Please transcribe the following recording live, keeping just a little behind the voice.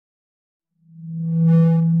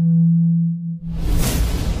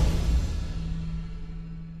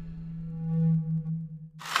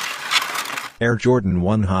Air Jordan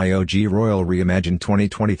 1 High OG Royal Reimagined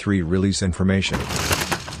 2023 release information.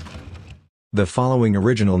 The following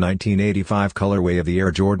original 1985 colorway of the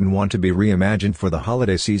Air Jordan 1 to be reimagined for the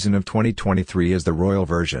holiday season of 2023 is the Royal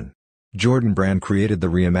version. Jordan Brand created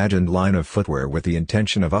the reimagined line of footwear with the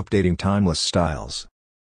intention of updating timeless styles.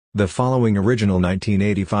 The following original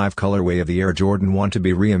 1985 colorway of the Air Jordan 1 to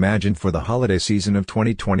be reimagined for the holiday season of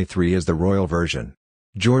 2023 is the Royal version.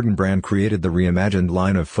 Jordan Brand created the reimagined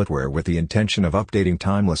line of footwear with the intention of updating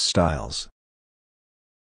timeless styles.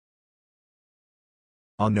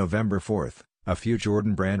 On November 4th, a few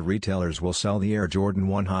Jordan Brand retailers will sell the Air Jordan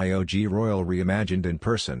 1 High OG Royal Reimagined in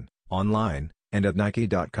person, online, and at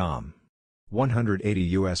Nike.com.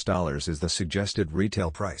 $180 is the suggested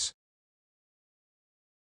retail price.